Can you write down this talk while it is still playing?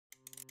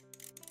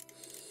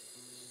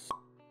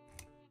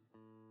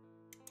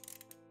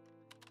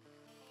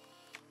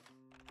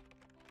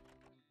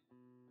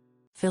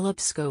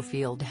Phillip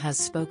Schofield has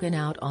spoken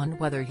out on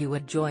whether he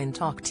would join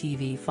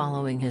TalkTV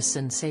following his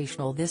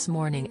sensational This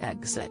Morning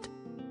exit.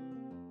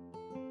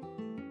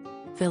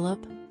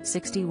 Phillip,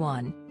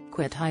 61,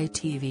 quit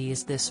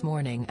ITV's This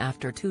Morning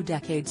after 2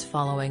 decades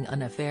following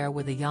an affair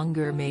with a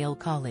younger male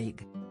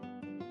colleague.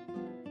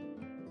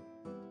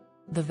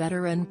 The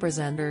veteran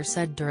presenter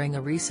said during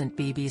a recent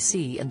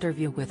BBC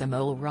interview with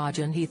Amol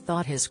Rajan he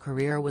thought his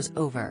career was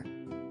over.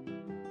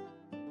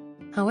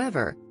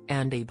 However,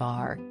 Andy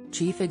Barr,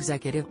 chief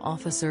executive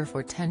officer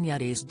for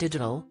 1080s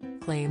Digital,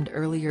 claimed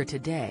earlier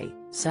today,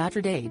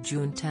 Saturday,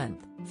 June 10,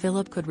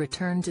 Phillip could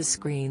return to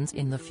screens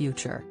in the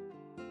future.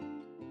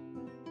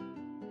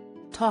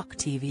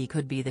 TalkTV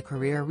could be the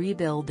career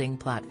rebuilding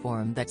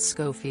platform that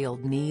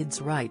Schofield needs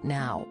right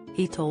now,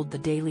 he told the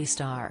Daily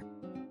Star.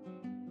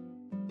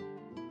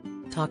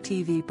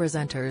 TalkTV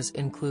presenters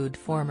include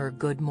former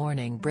Good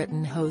Morning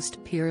Britain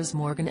host Piers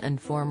Morgan and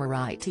former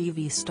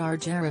ITV star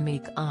Jeremy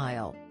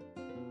Kyle.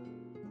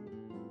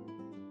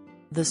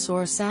 The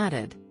source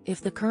added,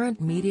 if the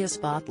current media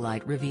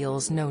spotlight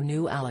reveals no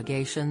new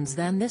allegations,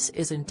 then this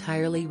is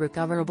entirely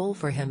recoverable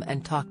for him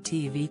and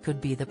TalkTV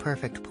could be the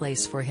perfect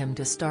place for him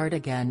to start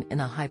again in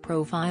a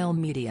high-profile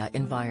media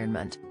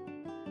environment.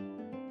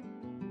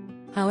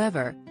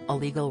 However, a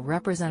legal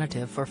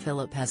representative for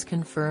Phillip has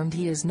confirmed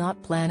he is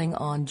not planning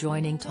on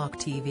joining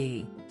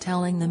TalkTV,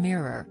 telling the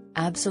Mirror,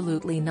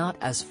 "Absolutely not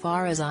as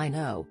far as I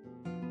know."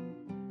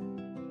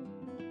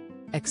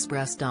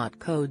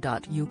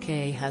 Express.co.uk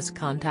has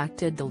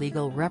contacted the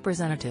legal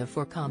representative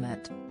for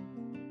comment.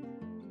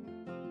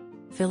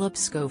 Phillip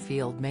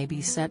Schofield may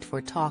be set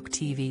for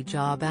TalkTV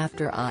job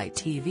after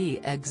ITV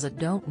exit.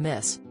 Don't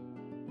miss.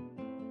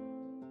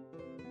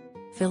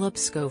 Phillip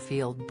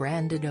Schofield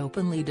branded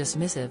openly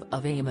dismissive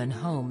of Eamonn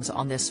Holmes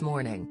on This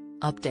Morning.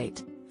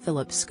 Update: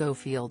 Phillip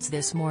Schofield's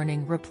This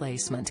Morning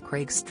replacement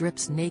Craig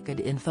strips naked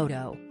in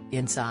photo.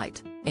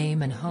 Insight: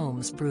 Eamonn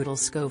Holmes' brutal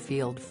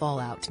Schofield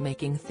fallout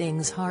making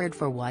things hard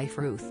for wife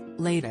Ruth.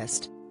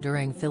 Latest: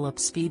 during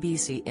Phillip's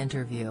BBC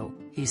interview,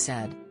 he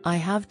said, "I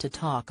have to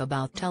talk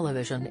about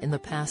television in the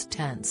past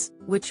tense,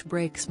 which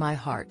breaks my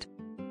heart.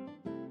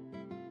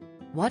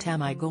 What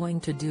am I going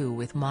to do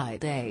with my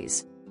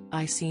days?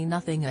 I see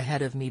nothing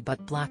ahead of me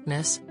but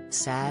blackness,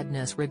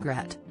 sadness,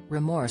 regret,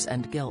 remorse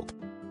and guilt.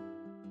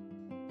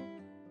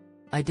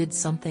 I did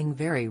something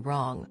very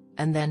wrong,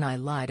 and then I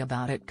lied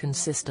about it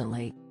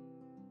consistently."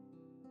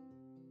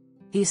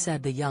 He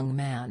said the young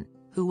man,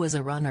 who was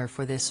a runner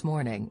for This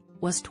Morning,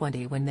 was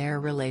 20 when their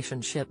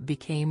relationship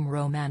became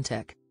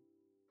romantic.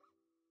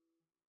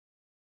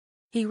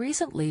 He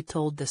recently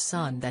told The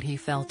Sun that he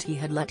felt he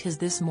had let his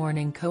This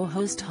Morning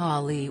co-host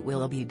Holly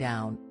Willoughby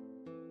down.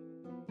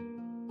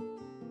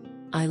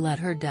 "I let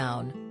her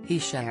down," he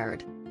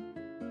shared.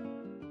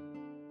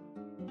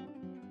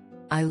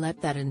 "I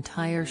let that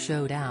entire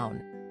show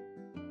down.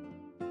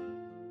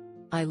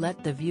 I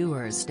let the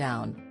viewers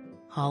down.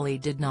 Holly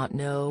did not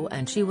know,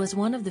 and she was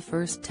one of the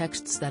first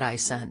texts that I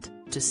sent,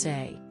 to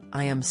say,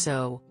 I am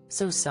so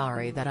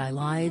sorry that I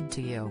lied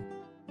to you.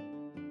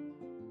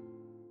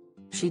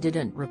 She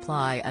didn't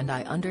reply, and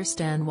I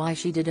understand why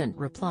she didn't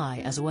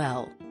reply as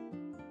well.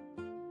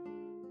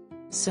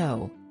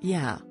 So,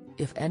 yeah,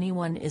 if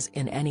anyone is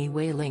in any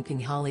way linking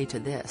Holly to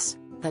this,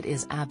 that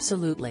is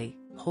absolutely,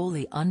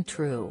 wholly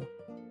untrue."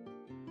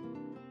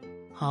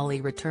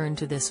 Holly returned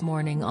to This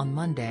Morning on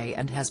Monday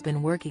and has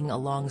been working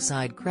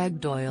alongside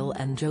Craig Doyle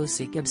and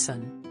Josie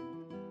Gibson.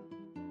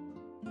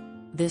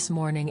 This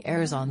Morning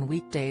airs on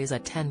weekdays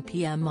at 10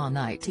 p.m. on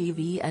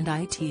ITV and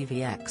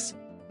ITVX.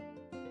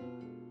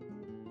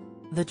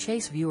 The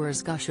Chase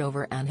viewers gush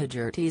over Ann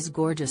Hegerty's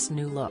gorgeous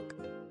new look.